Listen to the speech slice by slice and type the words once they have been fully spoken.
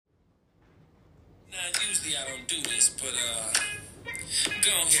Usually I don't do this, but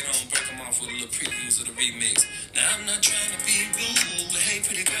go ahead on break them off with a little previews of the remix. Now I'm not trying to be rude, but hey,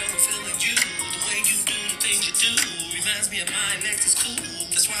 pretty girl, I'm feeling you. The way you do the things you do reminds me of my Lexus cool.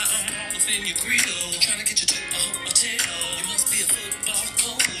 That's why I'm all up in your grill, trying to get you to a hotel. You must be a football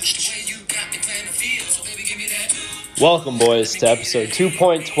coach. The way you got me playing the field, so baby, give me that. Welcome, boys, to episode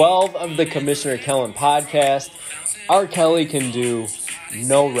 2.12 of the Commissioner Kellen podcast. R. Kelly can do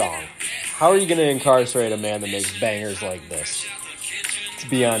no wrong. How are you going to incarcerate a man that makes bangers like this? It's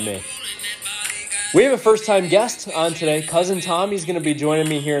beyond me. We have a first-time guest on today. Cousin Tommy's going to be joining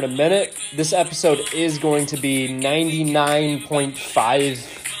me here in a minute. This episode is going to be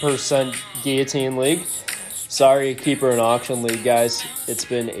 99.5% Guillotine League. Sorry, keeper and auction league, guys. It's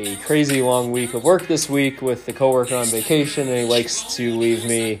been a crazy long week of work this week with the coworker on vacation, and he likes to leave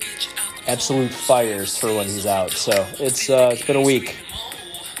me absolute fires for when he's out. So it's been a week.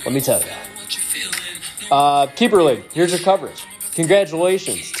 Let me tell you. Keeper League, here's your coverage.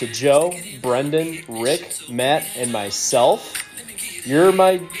 Congratulations to Joe, Brendan, Rick, Matt, and myself. You're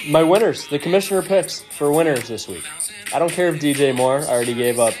my winners, the commissioner picks for winners this week. I don't care if DJ Moore already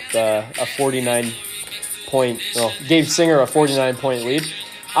gave up gave Singer a 49-point lead.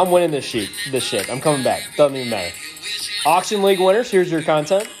 I'm winning this shit. I'm coming back. Doesn't even matter. Auction League winners, here's your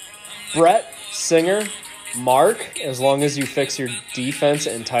content. Brett, Singer, Mark, as long as you fix your defense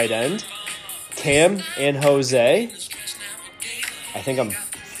and tight end. Cam and Jose. I think I'm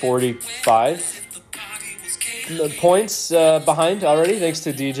 45 points behind already, thanks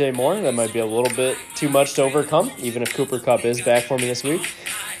to DJ Moore. That might be a little bit too much to overcome, even if Cooper Kupp is back for me this week.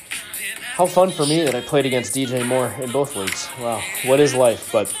 How fun for me that I played against DJ Moore in both leagues. Wow, what is life?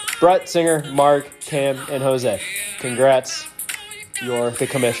 But Brett, Singer, Mark, Cam, and Jose, congrats. You're the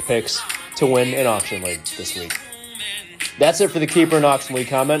Commish picks to win an auction league this week. That's it for the keeper and auction league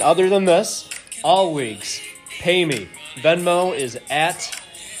comment. Other than this, all leagues, pay me. Venmo is at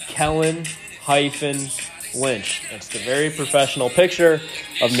Kellen-Lynch. It's the very professional picture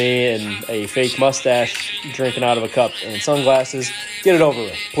of me in a fake mustache drinking out of a cup and sunglasses. Get it over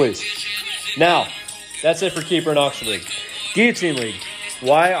with, please. Now, that's it for Keeper and Auction League. Guillotine League,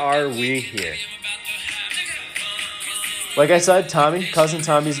 why are we here? Like I said, Cousin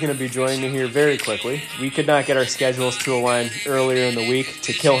Tommy's going to be joining me here very quickly. We could not get our schedules to align earlier in the week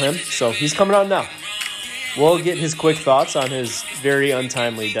to kill him, so he's coming on now. We'll get his quick thoughts on his very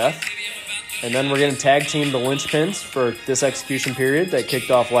untimely death. And then we're going to tag team the linchpins for this execution period that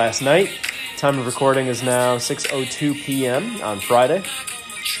kicked off last night. Time of recording is now 6:02 p.m. on Friday.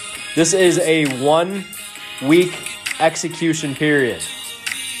 This is a 1-week execution period.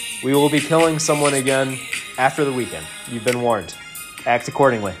 We will be killing someone again after the weekend. You've been warned. Act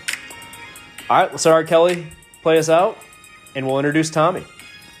accordingly. All right, let's let R. Kelly play us out, and we'll introduce Tommy.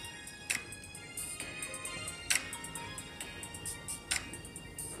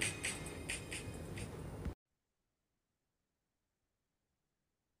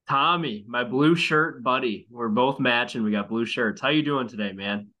 Tommy, my blue shirt buddy. We're both matching. We got blue shirts. How you doing today,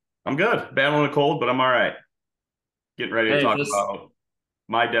 man? I'm good. Battling a cold, but I'm all right. Getting ready to talk about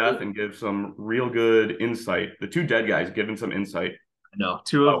my death and give some real good insight. The two dead guys giving some insight. I know.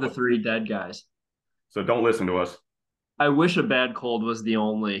 Two of the three dead guys. So don't listen to us. I wish a bad cold was the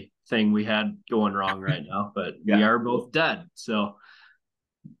only thing we had going wrong right now, but Yeah. We are both dead. So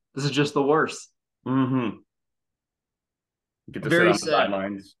this is just the worst. Mm-hmm. Get to Very sit on the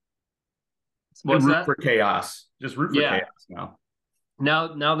sidelines. What's root that? for chaos. Just root for chaos now.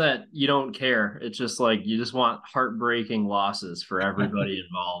 Now that you don't care, it's just like you just want heartbreaking losses for everybody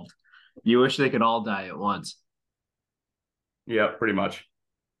involved. You wish they could all die at once. Yeah, pretty much.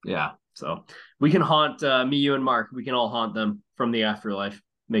 Yeah, so we can haunt me, you, and Mark. We can all haunt them from the afterlife,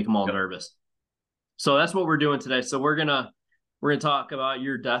 make them all nervous. So that's what we're doing today. So we're gonna talk about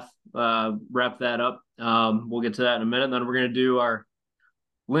your death, wrap that up. We'll get to that in a minute. Then we're gonna do our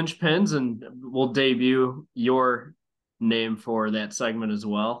linchpins, and we'll debut your name for that segment as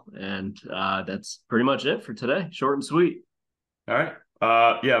well. And that's pretty much it for today. Short and sweet. All right.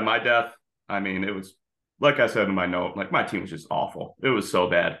 Yeah, my death. I mean, it was, like I said in my note, like my team was just awful. It was so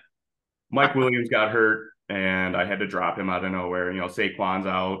bad. Mike Williams got hurt, and I had to drop him out of nowhere. You know, Saquon's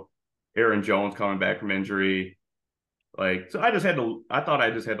out. Aaron Jones coming back from injury. Like, so I thought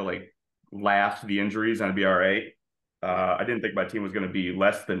I just had to like last the injuries and I'd be all right. I didn't think my team was going to be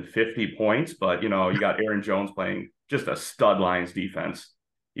less than 50 points, but, you know, you got Aaron Jones playing just a stud Lions defense.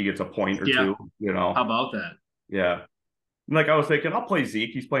 He gets a point or two, you know. How about that? Yeah. Like I was thinking, I'll play Zeke.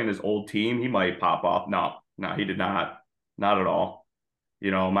 He's playing his old team. He might pop off. No, he did not. Not at all.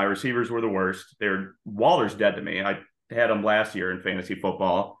 You know, my receivers were the worst. Waller's dead to me. I had him last year in fantasy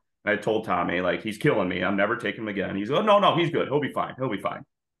football. I told Tommy, like, he's killing me. I'm never taking him again. He's like, no, he's good. He'll be fine. He'll be fine.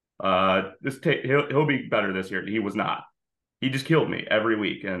 He'll be better this year. He was not. He just killed me every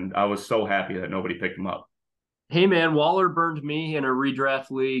week, and I was so happy that nobody picked him up. Hey man, Waller burned me in a redraft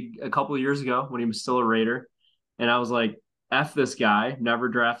league a couple of years ago when he was still a Raider, and I was like, "F this guy, never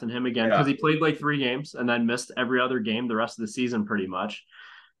drafting him again," because Yeah. he played like 3 games and then missed every other game the rest of the season pretty much.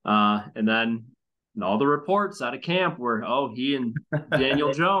 And then all the reports out of camp were, oh, he and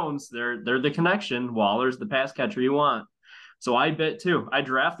Daniel Jones, they're the connection. Waller's the pass catcher you want. So I bit too. I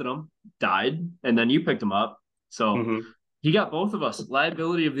drafted him, died, and then you picked him up. So hmm he got both of us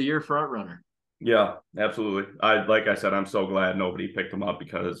liability of the year front runner. Yeah, absolutely. Like I said, I'm so glad nobody picked him up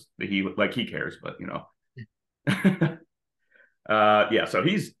because he cares, but yeah, so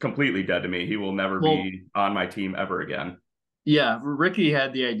he's completely dead to me. He will never Well, be on my team ever again. yeah, Ricky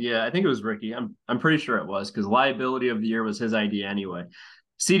had the idea. I think it was Ricky. I'm pretty sure it was because liability of the year was his idea anyway.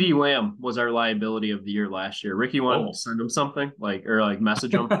 CD Lamb was our liability of the year last year. Ricky wanted Oh. to send him something like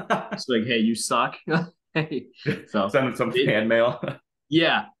message him. It's like, hey, you suck. Hey. So Send him some fan mail.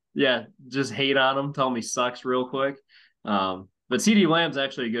 yeah, yeah, just hate on him, tell him he sucks real quick. But CD Lamb's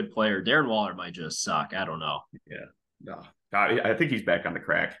actually a good player. Darren Waller might just suck. I don't know. Yeah. No. I think he's back on the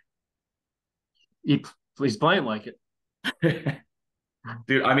crack. He's playing like it.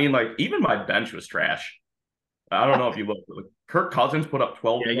 Dude, I mean, like, even my bench was trash. I don't know if you look. Kirk Cousins put up Yeah,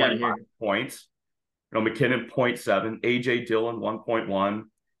 I got it 12.5 here. points. McKinnon 0.7, AJ Dillon 1.1,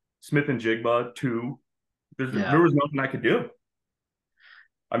 Smith and Jigba 2. Yeah. There was nothing I could do.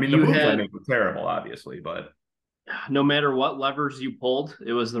 I mean, the You moves I had made were terrible, obviously, but no matter what levers you pulled,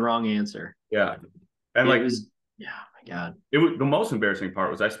 it was the wrong answer. yeah. And It like was, yeah, my God. it was the most embarrassing part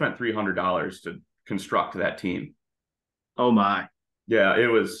was I spent $300 to construct that team. Oh my. Yeah, it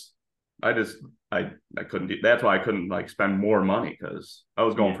was. I just I couldn't do. That's why I couldn't like spend more money because I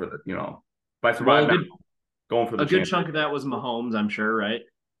was going Yeah. for if I Well, survive now, going for the a good championship. chunk of that was Mahomes, I'm sure, right?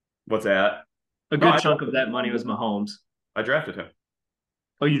 What's that? A No, good chunk of that money was Mahomes. I drafted him.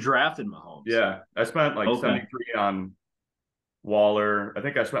 Oh, you drafted Mahomes. Yeah, I spent like Okay. 73 on Waller. I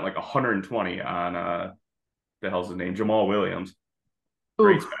think I spent like 120 on the hell's his name, Jamal Williams.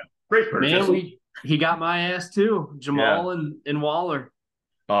 Great Ooh, spend, great purchase. man, he got my ass too. Yeah. Jamal and Waller.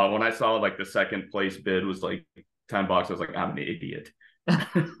 When I saw like the second place bid was like $10, I was like, I'm an idiot.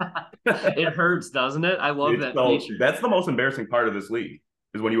 It hurts, doesn't it? I love that feature. That's the most embarrassing part of this league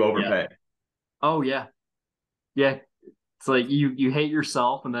is when you Yeah. overpay. Oh yeah. Yeah. It's like you hate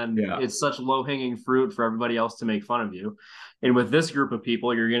yourself, and then Yeah, it's such low hanging fruit for everybody else to make fun of you. And with this group of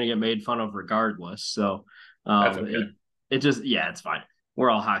people, you're gonna get made fun of regardless. So that's okay. it just it's fine. We're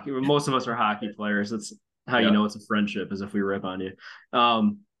all hockey. Most of us are hockey players. That's how you Yeah. know it's a friendship, is if we rip on you.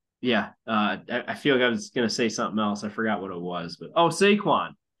 Yeah. I feel like I was gonna say something else. I forgot what it was, but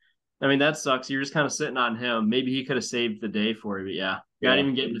Saquon. I mean, that sucks. You're just kind of sitting on him. Maybe he could have saved the day for you, but yeah, not Yeah.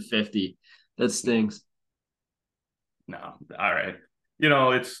 even getting to 50. That stings. No. All right.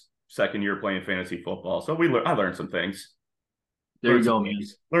 It's second year playing fantasy football. So I learned some things. There Learned you some go, man.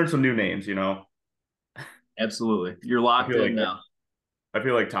 names. Learned some new names. Absolutely. You're I locked feel in like now. I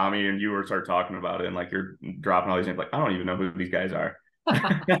feel like Tommy and you were start talking about it and like you're dropping all these names. Like, I don't even know who these guys are.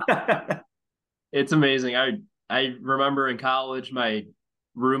 It's amazing. I remember in college, my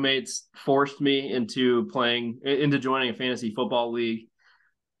roommates forced me into joining a fantasy football league,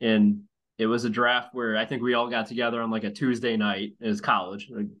 and it was a draft where I think we all got together on like a Tuesday night as college.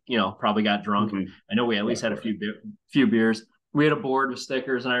 Probably got drunk. Mhm. I know we at Yeah, least had of a course. few beers. We had a board with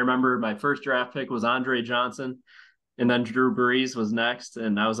stickers, and I remember my first draft pick was Andre Johnson, and then Drew Brees was next,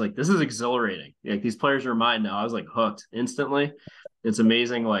 and I was like, "This is exhilarating! Like these players are mine now." I was like hooked instantly. It's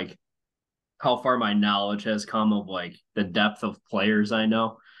amazing, like how far my knowledge has come of like the depth of players I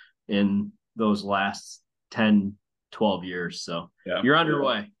know in those last 10, 12 years. So Yeah. you're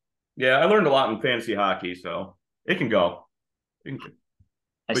underway. Yeah, I learned a lot in fantasy hockey, so it can go. I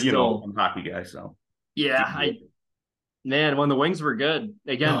But still, I'm a hockey guy, so yeah, man, when the Wings were good,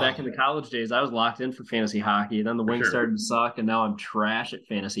 again, back in the college days, I was locked in for fantasy hockey. Then the for Wings sure. started to suck, and now I'm trash at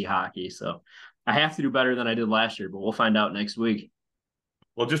fantasy hockey. So I have to do better than I did last year, but we'll find out next week.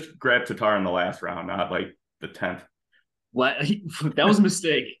 Well, just grab Tatar in the last round, not like the 10th. That was a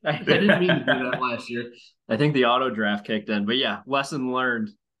mistake. I didn't mean to do that last year. I think the auto draft kicked in, but yeah, lesson learned.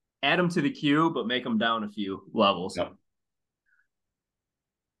 Add them to the queue, but make them down a few levels. Yep.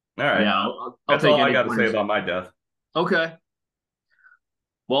 All right. Yeah, I'll That's take all I any got to say pointers. about my death. Okay.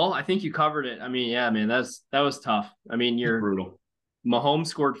 Well, I think you covered it. I mean, yeah, man, that was tough. I mean, It's your brutal. Mahomes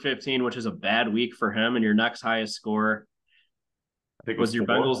scored 15, which is a bad week for him, and your next highest score I think it was was your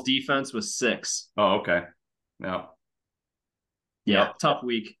 4. Bengals defense was 6. Oh, okay. No. Yeah, Yep. tough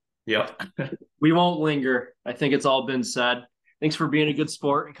week. Yep. We won't linger. I think it's all been said. Thanks for being a good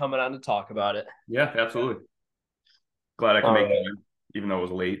sport and coming on to talk about it. Yeah, absolutely. Glad I could All make right. time, even though it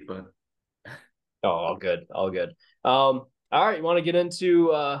was late. But Oh, all good. All good. All right. You want to get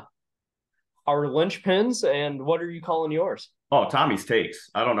into our linchpins and what are you calling yours? oh, Tommy's takes.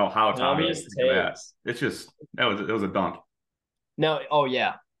 I don't know how Tommy didn't Tommy's think of that. takes. It's just it was a dunk. No, oh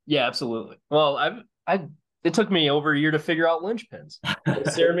yeah. Yeah, absolutely. Well, I it took me over a year to figure out linchpins. It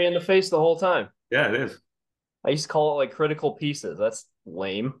stared me in the face the whole time. Yeah, it is. I used to call it like critical pieces. That's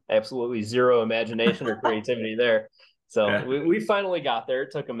lame. Absolutely zero imagination or creativity there. So Yeah. we finally got there.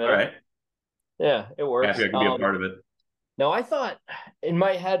 It took a All minute. right. Yeah, it Happy works. I could be a part of it. Now I thought in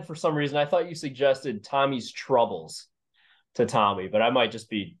my head for some reason I thought you suggested Tommy's troubles to Tommy, but I might just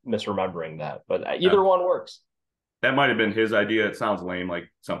be misremembering that. But either Yeah. one works. That might have been his idea. It sounds lame, like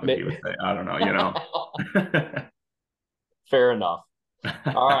something he would say. I don't know, you know. Fair enough.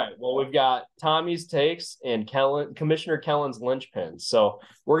 All right. Well, we've got Tommy's takes and Commissioner Kellen's linchpins. So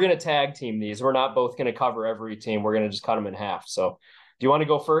we're going to tag team these. We're not both going to cover every team. We're going to just cut them in half. So do you want to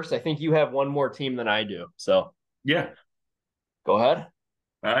go first? I think you have one more team than I do. So Yeah. go ahead.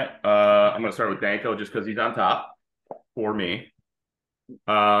 All right. I'm gonna start with Danko just because he's on top for me.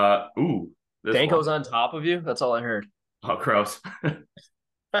 Ooh, this one. Danko's on top of you. That's all I heard. Oh, gross.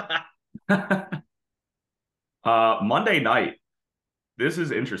 Monday night. This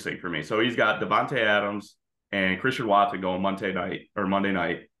is interesting for me. So he's got Devontae Adams and Christian Watson going Monday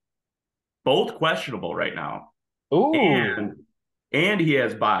night. Both questionable right now. Ooh. And he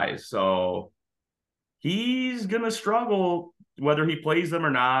has buys. So he's gonna struggle whether he plays them or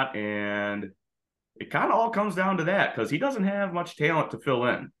not. And it kind of all comes down to that because he doesn't have much talent to fill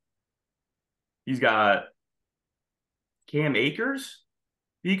in. He's got Cam Akers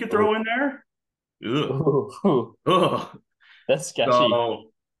he could throw in there. Ugh. Ooh. Ugh. That's sketchy.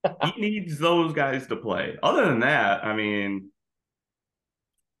 So he needs those guys to play. Other than that, I mean,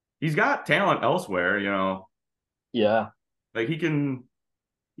 he's got talent elsewhere, you know. Yeah. Like he can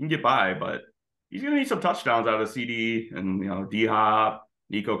get by, but he's gonna need some touchdowns out of CD and D Hop,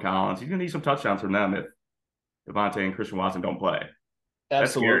 Nico Collins. He's gonna need some touchdowns from them if Devontae and Christian Watson don't play.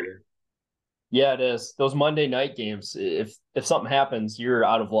 That's scary. Absolutely. Yeah, it is. Those Monday night games, if something happens, you're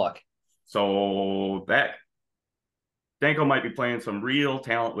out of luck. So that Danko might be playing some real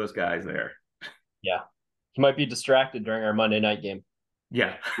talentless guys there. Yeah. He might be distracted during our Monday night game,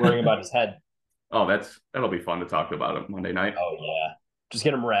 Yeah. worrying about his head. Oh, that'll be fun to talk about it Monday night. Oh yeah. Just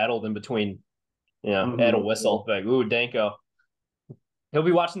get him rattled in between, add a Mhm. whistle. Like, ooh, Danko. He'll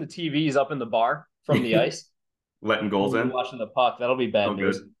be watching the TVs up in the bar from the ice. Letting goals He'll be in. watching the puck. That'll be bad Oh,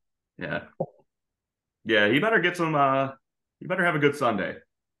 news. good. Yeah. Yeah, he better get some he better have a good Sunday.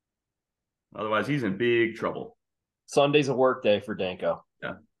 Otherwise, he's in big trouble. Sunday's a work day for Danko.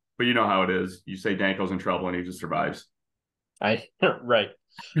 Yeah. But you know how it is. You say Danko's in trouble and he just survives. Right.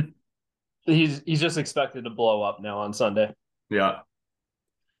 He's just expected to blow up now on Sunday. Yeah.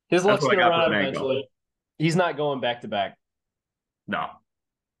 His That's luck's what I gonna got run for out Danko. eventually. He's not going back to back. No.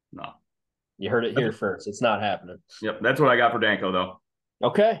 No. You heard it here first. It's not happening. Yep. That's what I got for Danko, though.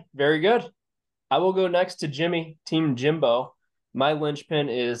 Okay, very good. I will go next to Jimmy, Team Jimbo. My linchpin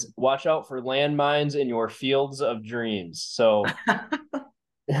is watch out for landmines in your fields of dreams. So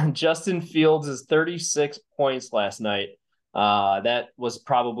Justin Fields is 36 points last night. That was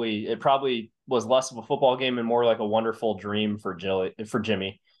probably was less of a football game and more like a wonderful dream for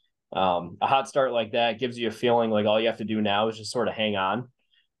Jimmy. A hot start like that gives you a feeling like all you have to do now is just sort of hang on.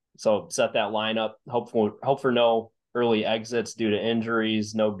 So set that lineup. Hope for no early exits due to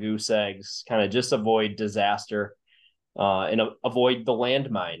injuries, no goose eggs. Kind of just avoid disaster, and avoid the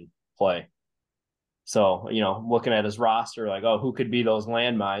landmine play. So looking at his roster, like, oh, who could be those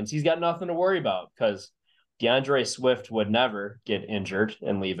landmines? He's got nothing to worry about because DeAndre Swift would never get injured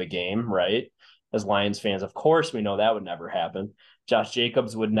and leave a game, right? As Lions fans, of course, we know that would never happen. Josh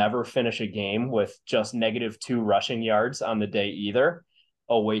Jacobs would never finish a game with just -2 rushing yards on the day either.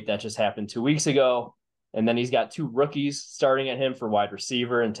 Oh, wait, that just happened 2 weeks ago. And then he's got two rookies starting at him for wide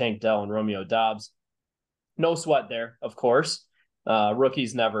receiver and Tank Dell and Romeo Dobbs. No sweat there, of course.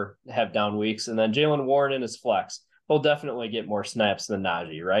 Rookies never have down weeks. And then Jalen Warren in his flex. He'll definitely get more snaps than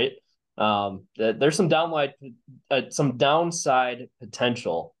Najee, right? There's some downside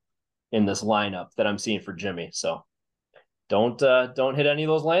potential in this lineup that I'm seeing for Jimmy. So don't hit any of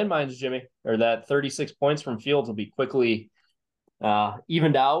those landmines, Jimmy, or that 36 points from Fields will be quickly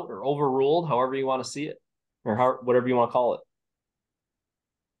evened out or overruled, however you want to see it, or whatever you want to call it.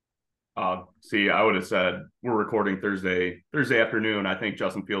 See, I would have said we're recording Thursday afternoon. I think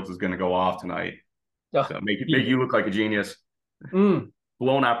Justin Fields is going to go off tonight. So make you look like a genius.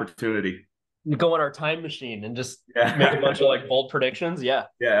 blown opportunity. Go in our time machine and just make a Yeah. bunch of like bold predictions. Yeah.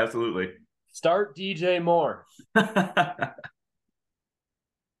 Yeah, absolutely. Start DJ Moore. All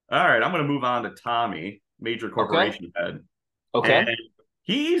right, I'm going to move on to Tommy, major Okay. corporation head. Okay. And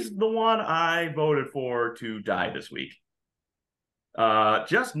he's the one I voted for to die this week.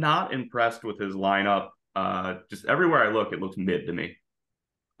 Just not impressed with his lineup. Just everywhere I look, it looks mid to me.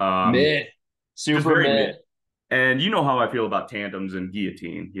 Mid. Just Super very mid. mid. And you know how I feel about tandems and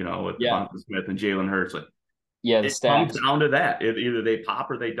guillotine, with Yeah. Devonta Smith and Jalen Hurts. Like, Yeah, the it comes stacks. down to that. Either they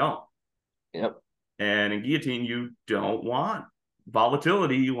pop or they don't. Yep. And in guillotine, you don't want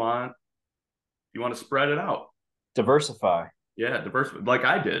volatility. You want to spread it out. Diversify. Yeah, diverse like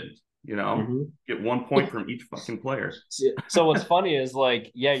I did. Mm-hmm. Get 1 point from each fucking player. So what's funny is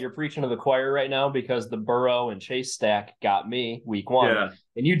like, yeah, you're preaching to the choir right now because the Burrow and Chase stack got me week 1, Yeah,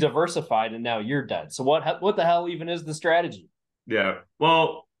 and you diversified, and now you're dead. So what the hell even is the strategy? yeah.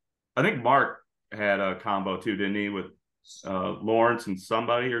 Well, I think Mark had a combo too, didn't he, with Lawrence and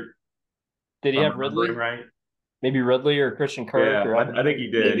somebody, or Did if he I'm have remembering Ridley? right. Maybe Ridley or Christian Kirk Yeah, or I think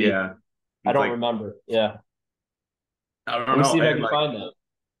he did. maybe. Yeah, I it's don't like remember. Yeah. I Let don't me know. see if I And can like find that.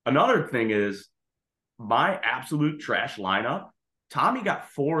 another thing is my absolute trash lineup. Tommy got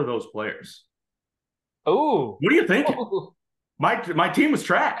 4 of those players. Oh. What do you think? My team was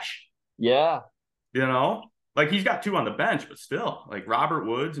trash. Yeah. Like he's got 2 on the bench, but still, like Robert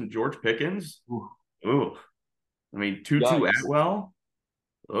Woods and George Pickens. Ooh. Ooh, I mean, Tutu Yikes. Atwell.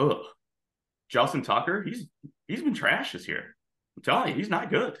 Ugh, Justin Tucker. He's been trash this year. I'm telling you, he's not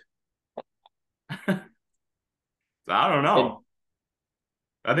good. So I don't And know.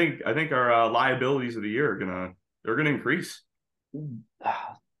 I think our liabilities of the year they're gonna increase.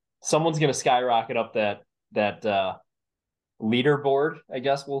 someone's gonna skyrocket up that leaderboard, I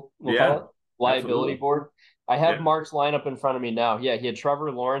guess we'll call Yeah, it. Liability absolutely. board. I have Yeah, Mark's lineup in front of me now. Yeah, he had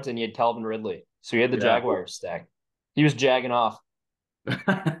Trevor Lawrence and he had Calvin Ridley. So he had the yeah. Jaguars stack. He was jagging off.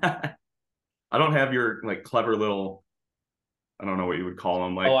 I don't have your like clever little. I don't know what you would call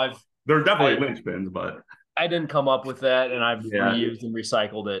them. Oh, Like they're I definitely linchpins, but I didn't come up with that, and I've yeah, reused and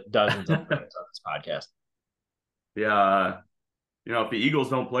recycled it dozens of times on this podcast. yeah. If the Eagles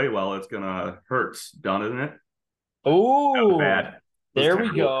don't play well, it's gonna hurts, done, isn't it? That was Oh, bad. It was there we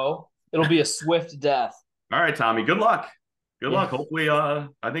terrible. go. It'll be a swift death. All right, Tommy. Good luck. Good Yeah, luck. Hopefully, I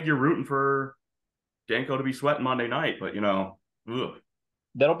think you're rooting for Danko to be sweating Monday night, but ugh.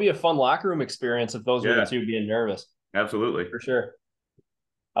 that'll be a fun locker room experience if those were the Yeah, two being nervous absolutely. for sure.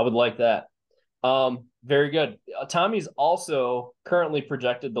 I would like that. Very good. Tommy's also currently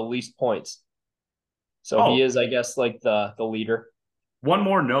projected the least points, so he Oh, is, I guess, like the leader. one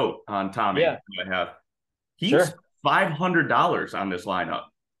more note on Tommy Yeah, I have. He's sure. $500 on this lineup.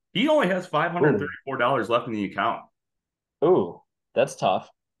 He only has Ooh, $534 left in the account. ooh, that's tough.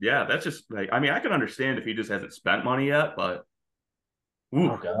 Yeah, that's just like I mean, I can understand if he just hasn't spent money yet, but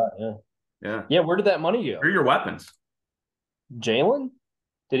ooh, Oh God, yeah, yeah. yeah. Where did that money Where are go? your weapons? Jalen?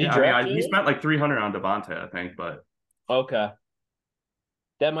 Did he Yeah, I mean, draft he Jalen? spent like 300 on Devonta, I think, but Okay,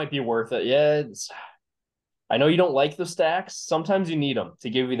 that might be worth it. Yeah, I know you don't like the stacks. Sometimes you need them to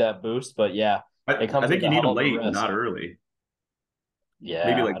give you that boost, but yeah, I, it I comes think with you a need hell him of a late, risk. not early. Maybe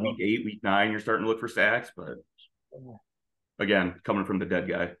Yeah, like I week don't. 8, week 9, you're starting to look for sacks, but again, coming from the dead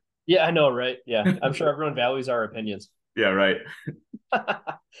guy. Yeah, I know, right? Yeah, I'm sure everyone values our opinions. Yeah, right.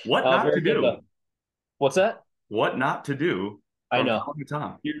 What not to Very good do? though. What's that? What not to do I from know. Tommy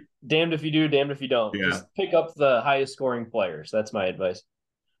Tom. You're damned if you do, damned if you don't. Yeah. Just pick up the highest scoring players. That's my advice.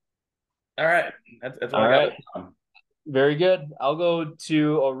 All right. That's what All I got right. with Tom. Very good. I'll go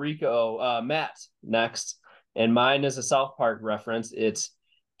to Orico, Matt next. And mine is a South Park reference. It's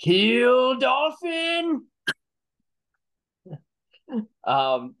Kill Dolphin.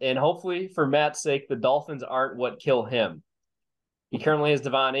 And hopefully, for Matt's sake, the Dolphins aren't what kill him. He currently has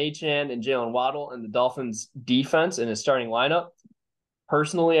Devon Achane and Jalen Waddle in the Dolphins defense in his starting lineup.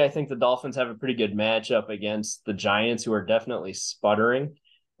 Personally, I think the Dolphins have a pretty good matchup against the Giants, who are definitely sputtering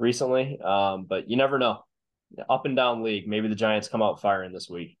recently. But you never know. Up and down league, maybe the Giants come out firing this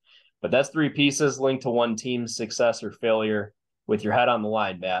week. But that's 3 pieces linked to one team's success or failure with your head on the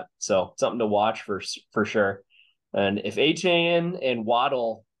line, Matt. So something to watch for sure. And if Achane and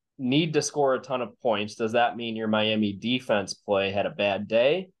Waddle need to score a ton of points, does that mean your Miami defense play had a bad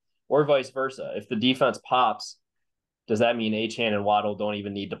day, or vice versa? If the defense pops, does that mean Achane and Waddle don't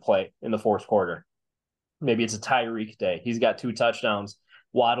even need to play in the fourth quarter? Maybe it's a Tyreek day. He's got 2 touchdowns.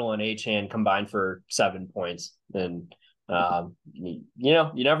 Waddle and Achane combined for 7 points. And, you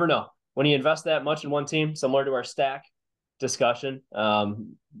never know. When you invest that much in one team, similar to our stack discussion,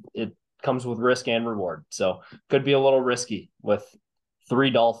 it comes with risk and reward. So could be a little risky with 3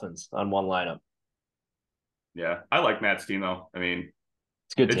 Dolphins on one lineup. Yeah, I like Matt's team though. I mean,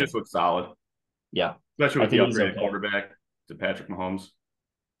 It's a good it team. just looks solid, Yeah, especially I with the think he's upgraded okay. quarterback to Patrick Mahomes.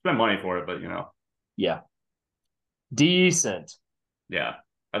 Spend money for it, but Yeah, decent. yeah,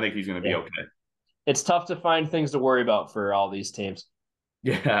 I think he's going to be Yeah, okay. it's tough to find things to worry about for all these teams.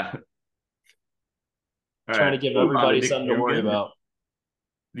 Yeah. All Trying right. to give We'll move on to everybody Nick something to worry Dugan, about.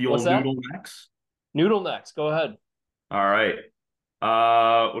 the What's old that? noodle necks. Noodle next. Go ahead. All right.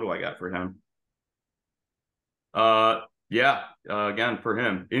 What do I got for him? Yeah. Again, for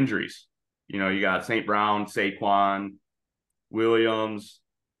him, injuries. You got St. Brown, Saquon, Williams,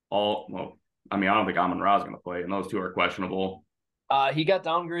 all. Well, I mean, I don't think Amon-Ra's going to play, and those two are questionable. He got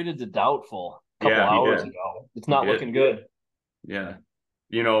downgraded to doubtful a couple Yeah, he hours did. ago. It's He not did. looking good. Yeah.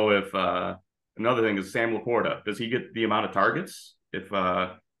 If another thing is Sam Laporta, does he get the amount of targets if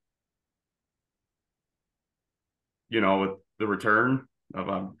with the return of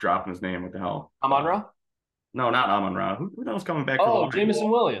I'm dropping his name, what the hell? Amon-Ra? No, not Amon-Ra. Who knows coming back for the Oh, Lions? Jameson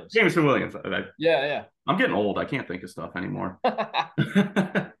Williams. Jameson Williams. Yeah, I'm getting old. I can't think of stuff anymore.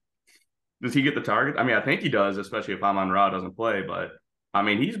 yeah. Does he get the target? I mean, I think he does, especially if Amon-Ra doesn't play. But I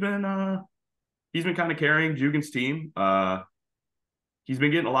mean, he's been kind of carrying Jugan's team. He's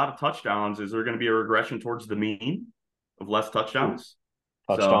been getting a lot of touchdowns. Is there going to be a regression towards the mean of less touchdowns?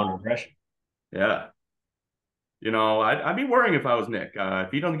 Touchdown So regression. yeah, I'd be worrying if I was Nick.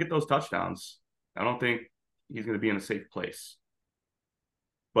 If he doesn't get those touchdowns, I don't think he's going to be in a safe place.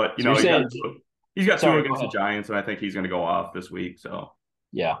 But So you're saying, he's got two sorry, go against the ahead. Giants, and I think he's going to go off this week. So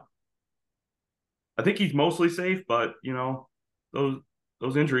Yeah. I think he's mostly safe, but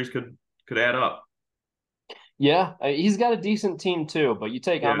those injuries could add up. Yeah, he's got a decent team too, but you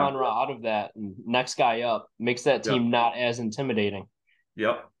take Yeah. Amon-Ra out of that and next guy up makes that Yep. team not as intimidating.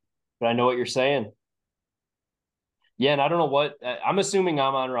 Yep. But I know what you're saying. Yeah, and I don't know what I'm assuming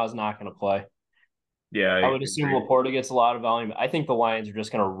Amon-Ra is not going to play. Yeah. I would assume agree. Laporta gets a lot of volume. I think the Lions are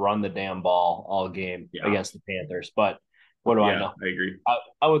just going to run the damn ball all game Yeah. against the Panthers. But what do I know? I agree.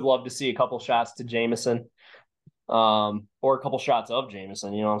 I would love to see a couple shots to Jameson, or a couple shots of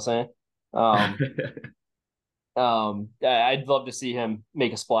Jameson. You know what I'm saying? I'd love to see him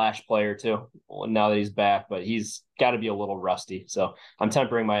make a splash play or two now that he's back, but he's got to be a little rusty. So I'm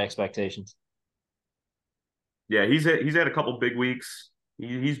tempering my expectations. Yeah, he's had a couple big weeks.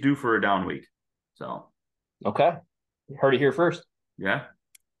 He's due for a down week. So Okay, heard it here first. yeah,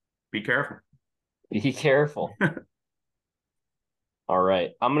 be careful. Be careful. All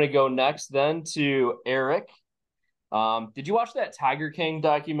right, I'm gonna go next then to Eric. Did you watch that Tiger King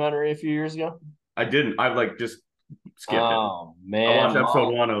documentary a few years ago? I didn't. I just skipped it. Oh I man. watched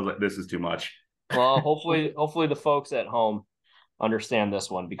episode 1. I was like, this is too much. Well, hopefully the folks at home understand this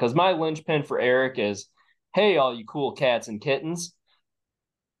one because my linchpin for Eric is, hey, all you cool cats and kittens,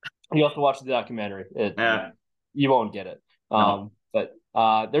 you have to watch the documentary. Yeah. You won't get it. No. But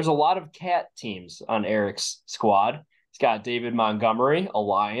there's a lot of cat teams on Eric's squad. He's got David Montgomery, a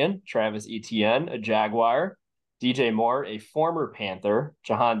Lion, Travis Etienne, a Jaguar, DJ Moore, a former Panther,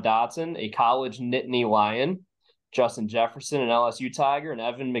 Jahan Dotson, a college Nittany Lion, Justin Jefferson, an LSU Tiger, and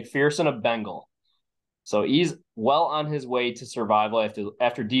Evan McPherson, a Bengal. So he's well on his way to survival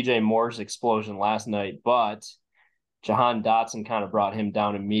after DJ Moore's explosion last night, but Jahan Dotson kind of brought him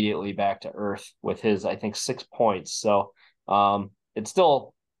down immediately back to earth with his, I think, 6 points. So it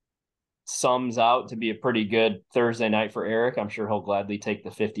still sums out to be a pretty good Thursday night for Eric. I'm sure he'll gladly take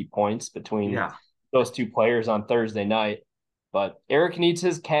the 50 points between those two players on Thursday night. But Eric needs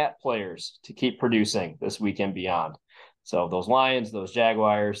his cat players to keep producing this week and beyond. So those Lions, those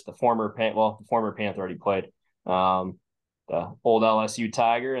Jaguars, the former Panther already played, the old LSU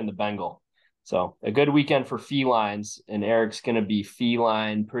Tiger and the Bengal. So a good weekend for felines, and Eric's going to be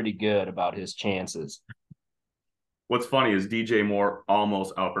feline pretty good about his chances. What's funny is DJ Moore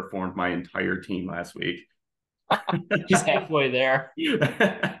almost outperformed my entire team last week. He's halfway there.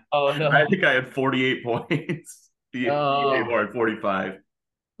 Oh, no. I think I had 48 points. DJ Moore had 45.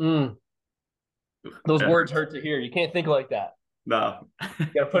 Those words hurt to hear. You can't think like that. No. You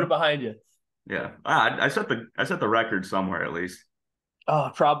got to put it behind you. Yeah. I set the record somewhere at least.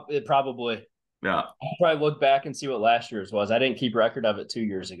 Oh, probably. Yeah. I'll probably look back and see what last year's was. I didn't keep record of it 2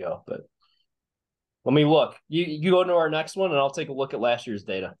 years ago, but let me look. You go to our next one, and I'll take a look at last year's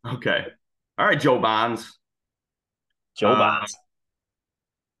data. Okay. All right, Joe Bonds. Joe Bonds.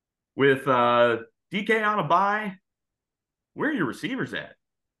 With DK on a bye, where are your receivers at?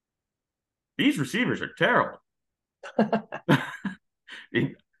 These receivers are terrible.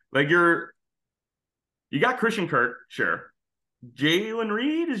 Like you got Christian Kirk, sure. Jalen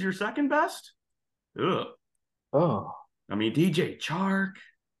Reed is your second best? Ugh. Oh. I mean, DJ Chark,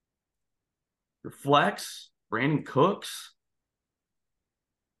 your flex, Brandon Cooks,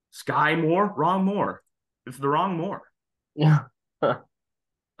 Sky Moore, wrong Moore. It's the wrong Moore. Yeah.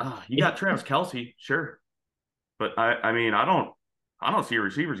 You got Travis Kelce, sure, but I mean, I don't see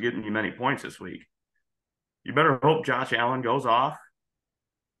receivers getting you many points this week. You better hope Josh Allen goes off.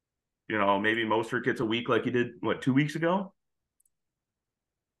 Maybe Mostert gets a week like he did 2 weeks ago.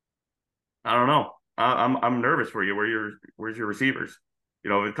 I don't know. I'm nervous for you. Where's your receivers?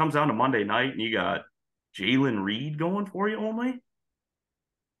 If it comes down to Monday night and you got Jalen Reed going for you only,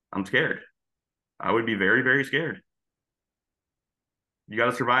 I'm scared. I would be very, very scared. You got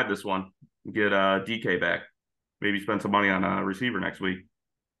to survive this one. Get DK back. Maybe spend some money on a receiver next week.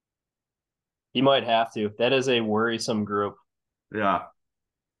 You might have to. That is a worrisome group. Yeah.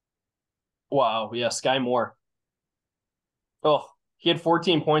 Wow. Yeah, Sky Moore. Oh, he had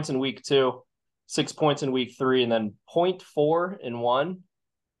 14 points in week 2, 6 points in week 3, and then 0.4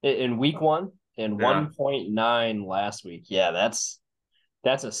 in week 1 and 1.9 last week. Yeah, that's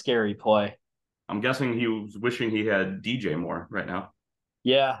a scary play. I'm guessing he was wishing he had DJ Moore right now.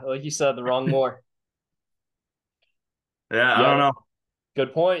 Yeah, like you said, the wrong Moore. Yeah, I don't know.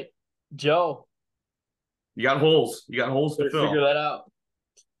 Good point. Joe. You got holes. You got holes to fill. Figure that out.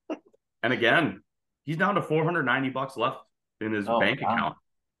 And again, he's down to $490 left in his bank account.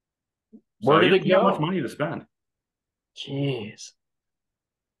 Where did it go? How much money to spend? Jeez.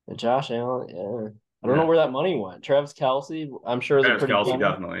 And Josh Allen, yeah. I don't know where that money went. Travis Kelce, I'm sure is a pretty Kelce,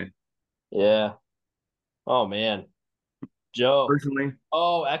 definitely. Yeah. Oh, man. Joe. Personally.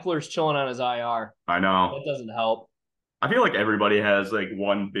 Oh, Eckler's chilling on his IR. I know. That doesn't help. I feel like everybody has like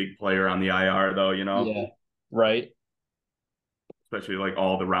one big player on the IR though, Yeah. Right. Especially like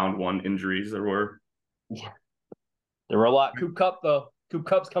all the round 1 injuries there were. Yeah. There were a lot. Coop Cup, though. Coop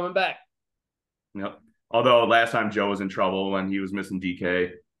Cup's coming back. Yep. Although last time Joe was in trouble when he was missing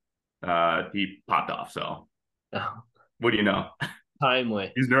DK, he popped off. So what do you know?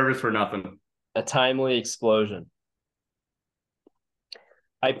 Timely. He's nervous for nothing. A timely explosion.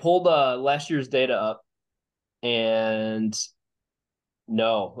 I pulled last year's data up, and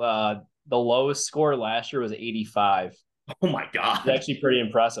no, the lowest score last year was 85. Oh my God. It's actually pretty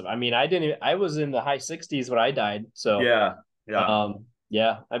impressive. I mean, I was in the high 60s when I died. So yeah.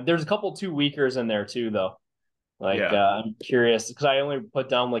 There's a couple 2 weekers in there too, though. I'm curious because I only put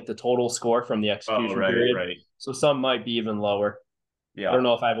down like the total score from the execution period. Right. So some might be even lower. Yeah. I don't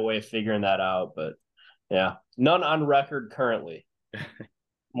know if I have a way of figuring that out, but yeah, none on record currently.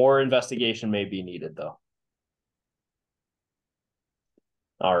 More investigation may be needed, though.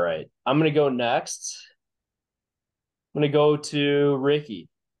 All right. I'm going to go next. I'm going to go to Ricky.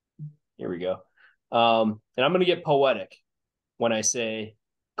 Here we go. And I'm going to get poetic when I say,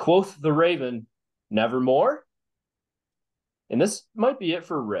 quoth the Raven, nevermore. And this might be it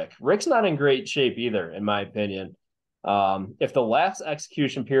for Rick. Rick's not in great shape either, in my opinion. If the last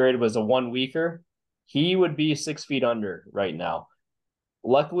execution period was a 1 weeker, he would be 6 feet under right now.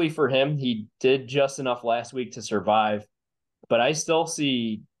 Luckily for him, he did just enough last week to survive, but I still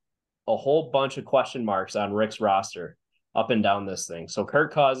see a whole bunch of question marks on Rick's roster up and down this thing. So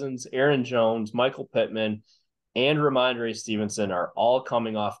Kirk Cousins, Aaron Jones, Michael Pittman, and Ramondre Stevenson are all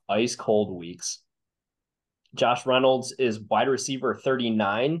coming off ice cold weeks. Josh Reynolds is wide receiver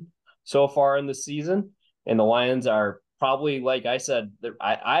 39 so far in the season, and the Lions are probably, like I said,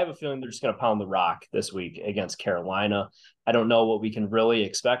 I have a feeling they're just going to pound the rock this week against Carolina. I don't know what we can really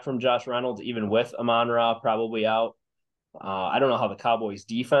expect from Josh Reynolds, even with Amon-Ra probably out. I don't know how the Cowboys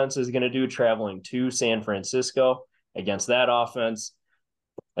defense is going to do traveling to San Francisco against that offense.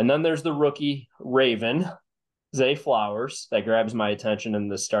 And then there's the rookie Raven, Zay Flowers, that grabs my attention in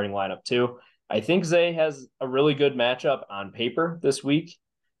the starting lineup too. I think Zay has a really good matchup on paper this week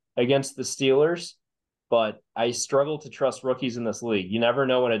against the Steelers, but I struggle to trust rookies in this league. You never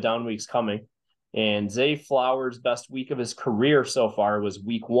know when a down week's coming. And Zay Flowers' best week of his career so far was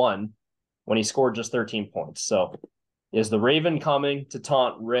week 1 when he scored just 13 points. So is the Raven coming to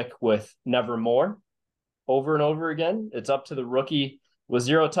taunt Rick with nevermore over and over again? It's up to the rookie with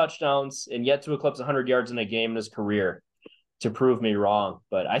 0 touchdowns and yet to eclipse 100 yards in a game in his career to prove me wrong.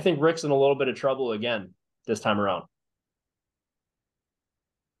 But I think Rick's in a little bit of trouble again this time around.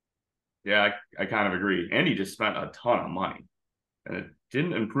 Yeah, I kind of agree. And he just spent a ton of money. And it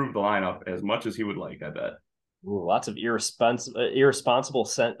didn't improve the lineup as much as he would like, I bet. Ooh, lots of irresponsible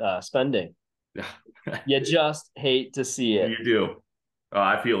spending. Yeah. You just hate to see it. You do.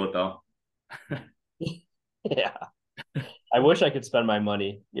 I feel it, though. Yeah. I wish I could spend my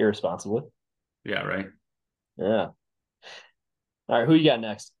money irresponsibly. Yeah, right. Yeah. All right, who you got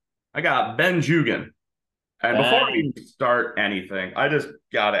next? I got Ben Jugan. And before I Dang. even start anything, I just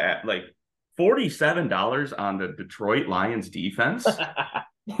gotta add, like $47 on the Detroit Lions defense.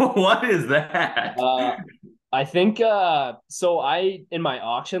 What is that? uh, I think so I in my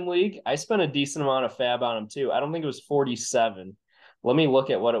auction league, I spent a decent amount of fab on him too. I don't think it was 47. Let me look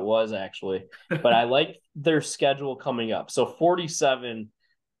at what it was actually. But I like their schedule coming up. So 47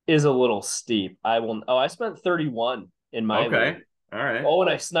 is a little steep. I spent 31 in my Okay. league. All right. Oh, and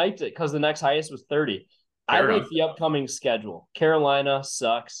I sniped it because the next highest was 30. I Fair like enough. the upcoming schedule. Carolina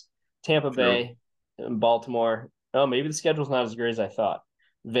sucks. Tampa True. Bay and Baltimore. Oh, maybe the schedule's not as great as I thought.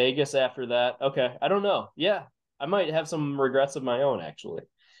 Vegas after that. Okay. I don't know. Yeah. I might have some regrets of my own actually.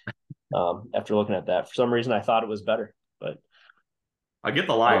 After looking at that. For some reason I thought it was better. But I get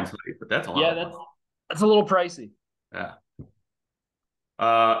the Lions, but that's a lot yeah, of money. that's a little pricey. Yeah.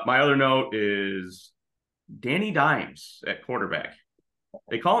 My other note is Danny Dimes at quarterback.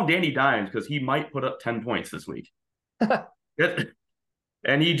 They call him Danny Dimes because he might put up 10 points this week.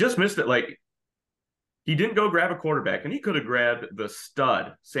 And he just missed it. Like, he didn't go grab a quarterback, and he could have grabbed the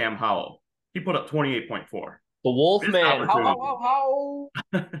stud, Sam Howell. He put up 28.4. The Missed Wolfman. opportunity. How?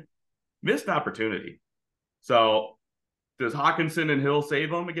 Missed opportunity. So, does Hawkinson and Hill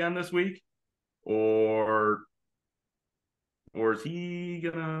save him again this week? Or is he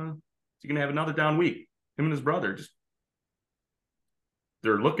gonna have another down week? Him and his brother just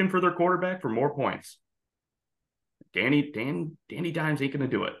they're looking for their quarterback for more points. Danny Dimes ain't gonna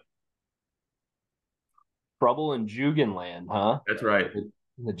do it. Trouble in Jugenland, huh? That's right.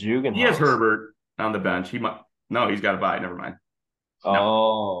 The Jugen He has house. Herbert on the bench. He might no, he's got to buy. Never mind. No,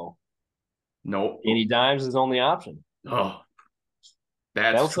 Oh, nope. 80 dimes is only option. Oh,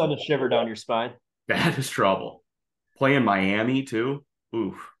 that's That'll send a trouble. shiver down your spine. That is trouble. Playing Miami too.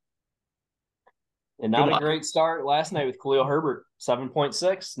 Oof. And Good not a luck. great start last night with Khalil Herbert,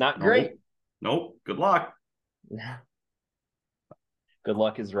 7.6. Not great. Nope. Nope. Good luck. Good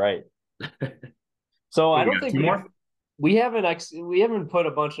luck is right. So What, I we don't got think two more? we haven't put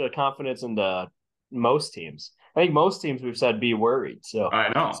a bunch of confidence into most teams. I think most teams we've said be worried. So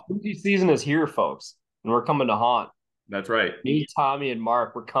I know. spooky season is here, folks, and we're coming to haunt. That's right. Me, Tommy, and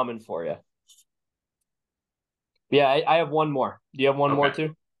Mark, we're coming for you. Yeah, I have one more. Do you have one more Okay.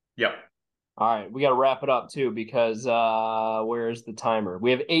 too? Yep. All right, we got to wrap it up too because where's the timer?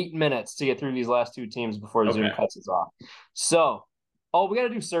 We have 8 minutes to get through these last two teams before Zoom Okay. cuts us off. So, oh, we got to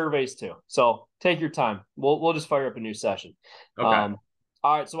do surveys too. So take your time. We'll just fire up a new session. Okay.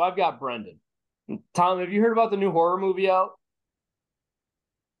 All right. So I've got Brendan. Tom, have you heard about the new horror movie out?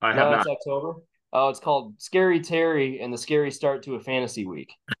 I have No, not. that's October. Oh, it's called Scary Terry and the Scary Start to a Fantasy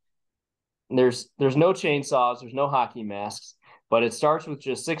Week. There's no chainsaws, there's no hockey masks, but it starts with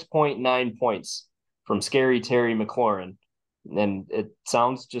just 6.9 points from Scary Terry McLaurin. And it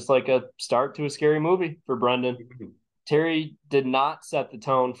sounds just like a start to a scary movie for Brendan. Terry did not set the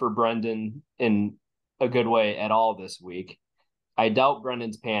tone for Brendan in a good way at all this week. I doubt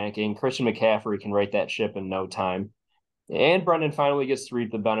Brendan's panicking. Christian McCaffrey can right that ship in no time. And Brendan finally gets to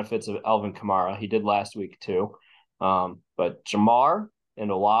reap the benefits of Alvin Kamara. He did last week too. But Jamar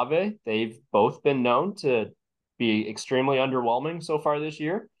and Olave, they've both been known to be extremely underwhelming so far this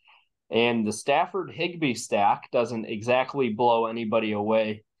year. And the Stafford Higbee stack doesn't exactly blow anybody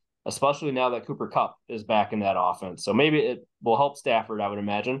away, especially now that Cooper Kupp is back in that offense. So maybe it will help Stafford, I would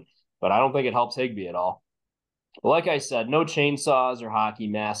imagine, but I don't think it helps Higbee at all. Like I said, no chainsaws or hockey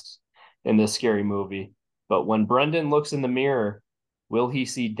masks in this scary movie. But when Brendan looks in the mirror, will he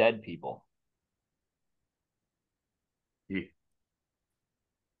see dead people?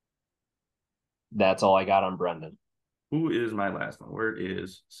 That's all I got on Brendan. Who is my last one? Where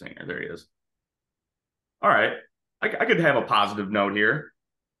is Singer? There he is. All right. I could have a positive note here.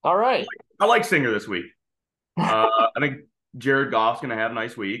 All right. I like Singer this week. I think Jared Goff's going to have a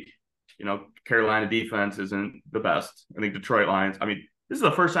nice week. You know, Carolina defense isn't the best. I think Detroit Lions, I mean, this is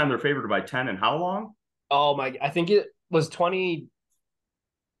the first time they're favored by 10 in how long? Oh my, I think it was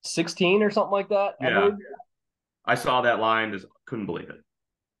 2016 or something like that. I Yeah. heard. I saw that line, just couldn't believe it.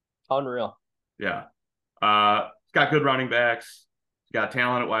 Unreal. Yeah. He's got good running backs. He's got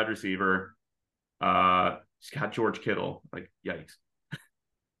talent at wide receiver. He's got George Kittle. Like, yikes.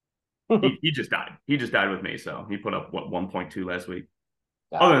 He just died. He just died with me. So he put up, what, 1.2 last week.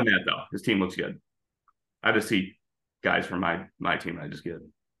 Other than that, though, his team looks good. I just see guys from my team. I just get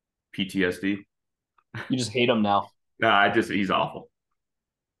PTSD. You just hate him now. He's awful.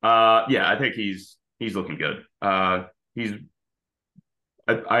 Yeah, I think he's looking good. I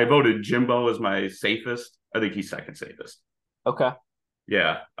voted Jimbo as my safest. I think he's second safest. Okay.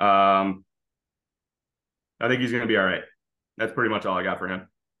 Yeah. I think he's going to be all right. That's pretty much all I got for him.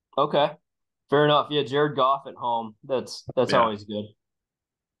 Okay. Fair enough. Yeah, Jared Goff at home. That's Yeah, always good.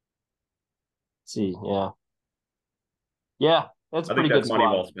 Let's see, yeah. Yeah, that's a I think pretty that's good money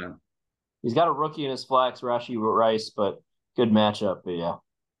squad. well spent. He's got a rookie in his flex, Rashi Rice, but good matchup. But yeah,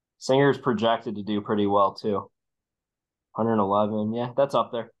 Singer's projected to do pretty well too. 111. Yeah, that's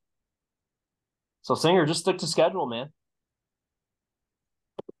up there. So Singer, just stick to schedule, man.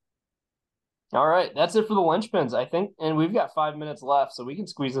 All right, that's it for the linchpins, I think, and we've got 5 minutes left, so we can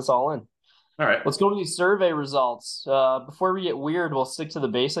squeeze this all in. All right. Let's go to these survey results. Before we get weird, we'll stick to the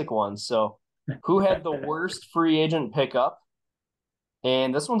basic ones. So, who had the worst free agent pickup?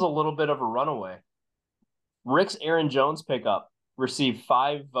 And this one's a little bit of a runaway. Rick's Aaron Jones pickup received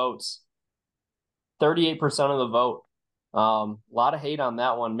 5 votes, 38% of the vote. A lot of hate on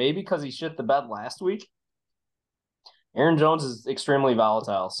that one. Maybe because he shit the bed last week. Aaron Jones is extremely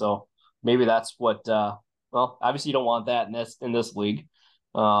volatile, so maybe that's what. Well, obviously you don't want that in this league.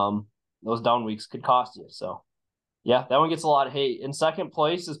 Those down weeks could cost you. So, yeah, that one gets a lot of hate. In second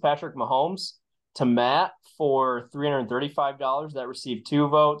place is Patrick Mahomes to Matt for $335. That received 2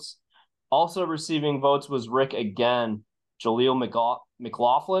 votes. Also receiving votes was Rick again, Jaleel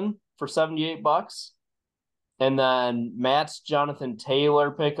McLaughlin for $78. And then Matt's Jonathan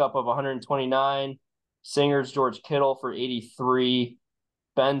Taylor pickup of 129. Singer's George Kittle for 83.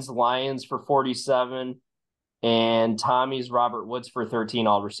 Ben's Lions for 47. And Tommy's Robert Woods for 13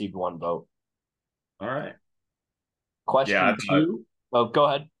 all received 1 vote. All right. Question two. Oh, go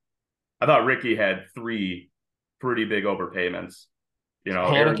ahead. I thought Ricky had 3 pretty big overpayments.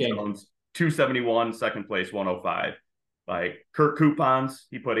 Aaron Panicking. Jones, 271, second place, 105. Like Kirk Coupons,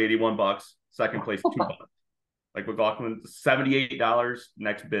 he put $81, second place, $2. Like McLaughlin, $78,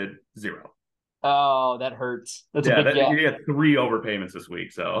 next bid, 0. Oh, that hurts. That's a Yeah, big gap. he had 3 overpayments this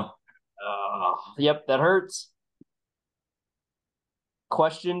week. So, Yep, that hurts.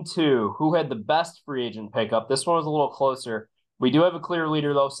 Question 2. Who had the best free agent pickup? This one was a little closer. We do have a clear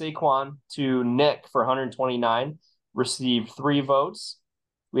leader, though. Saquon to Nick for 129, received 3 votes.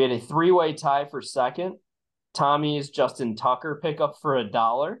 We had a 3-way tie for second. Tommy's Justin Tucker pickup for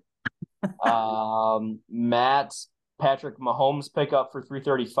 $1. Matt's Patrick Mahomes pickup for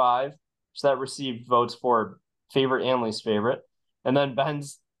 335. So that received votes for favorite and least favorite. And then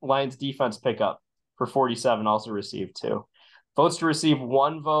Ben's Lions defense pickup for 47 also received 2. Votes to receive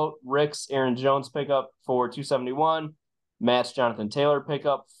 1 vote, Rick's Aaron Jones pickup for 271. Matt's Jonathan Taylor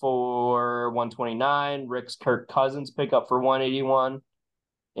pickup for 129. Rick's Kirk Cousins pickup for 181.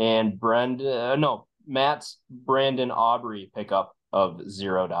 And Matt's Brandon Aubrey pickup of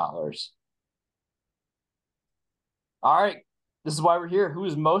 $0. All right. This is why we're here. Who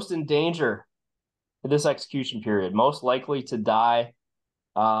is most in danger in this execution period? Most likely to die?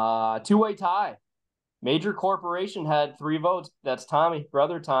 2-way tie. Major Corporation had 3 votes. That's Tommy,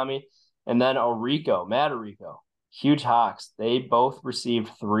 brother Tommy. And then Matt Orico. Huge Hawks. They both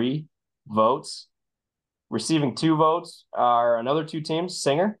received 3 votes. Receiving 2 votes are another 2 teams,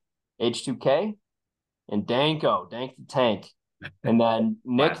 Singer, H2K, and Dank the Tank. And then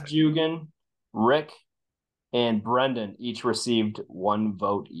Nick Jugan, Rick, and Brendan each received 1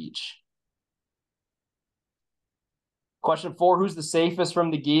 vote each. Question 4, who's the safest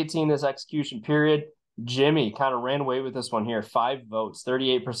from the guillotine this execution period? Jimmy kind of ran away with this one here. 5 votes,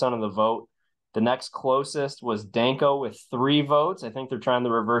 38% of the vote. The next closest was Danko with 3 votes. I think they're trying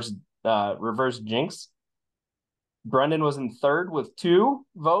to reverse jinx. Brendan was in third with 2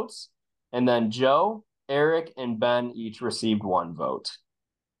 votes. And then Joe, Eric, and Ben each received 1 vote.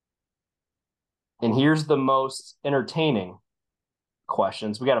 And here's the most entertaining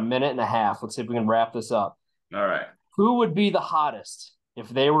questions. We got a minute and a half. Let's see if we can wrap this up. all right. Who would be the hottest if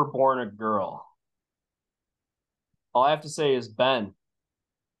they were born a girl? All I have to say is Ben.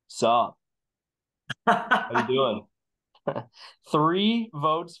 Sup? How you doing? 3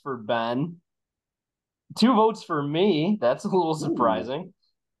 votes for Ben. 2 votes for me. That's a little surprising. Ooh.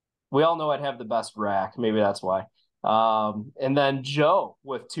 We all know I'd have the best rack. Maybe that's why. And then Joe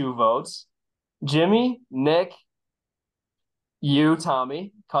with 2 votes. Jimmy, Nick, you,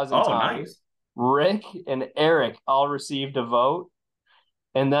 Tommy, cousin Tommy, nice. Rick, and Eric all received a vote.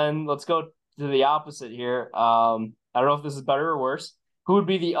 And then let's go to the opposite here. I don't know if this is better or worse. Who would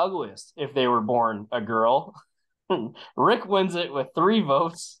be the ugliest if they were born a girl? Rick wins it with 3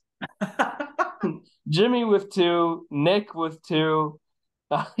 votes. Jimmy with 2, Nick with 2,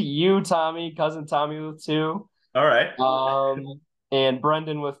 you, Tommy, cousin Tommy with 2. All right. And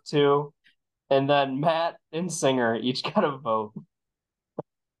Brendan with 2. And then Matt and Singer each got a vote.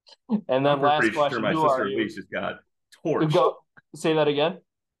 And then last question, sure my sister Elise just got torched. Say that again?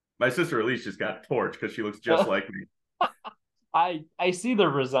 My sister Elise just got torched because she looks just like me. I see the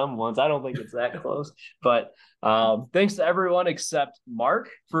resemblance. I don't think it's that close. But thanks to everyone except Mark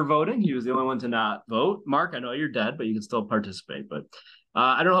for voting. He was the only one to not vote. Mark, I know you're dead, but you can still participate. But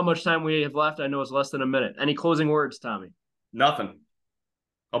I don't know how much time we have left. I know it's less than a minute. Any closing words, Tommy? Nothing.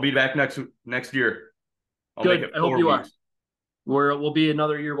 I'll be back next year. I'll Good. make it I hope 4 you weeks. are. We'll be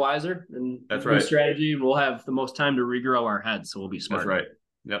another year wiser and That's new right. strategy. We'll have the most time to regrow our heads, so we'll be smart. That's right.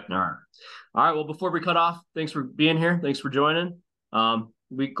 Yep. All right. All right. Well, before we cut off, thanks for being here. Thanks for joining.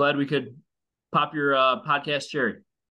 We glad we could pop your podcast cherry.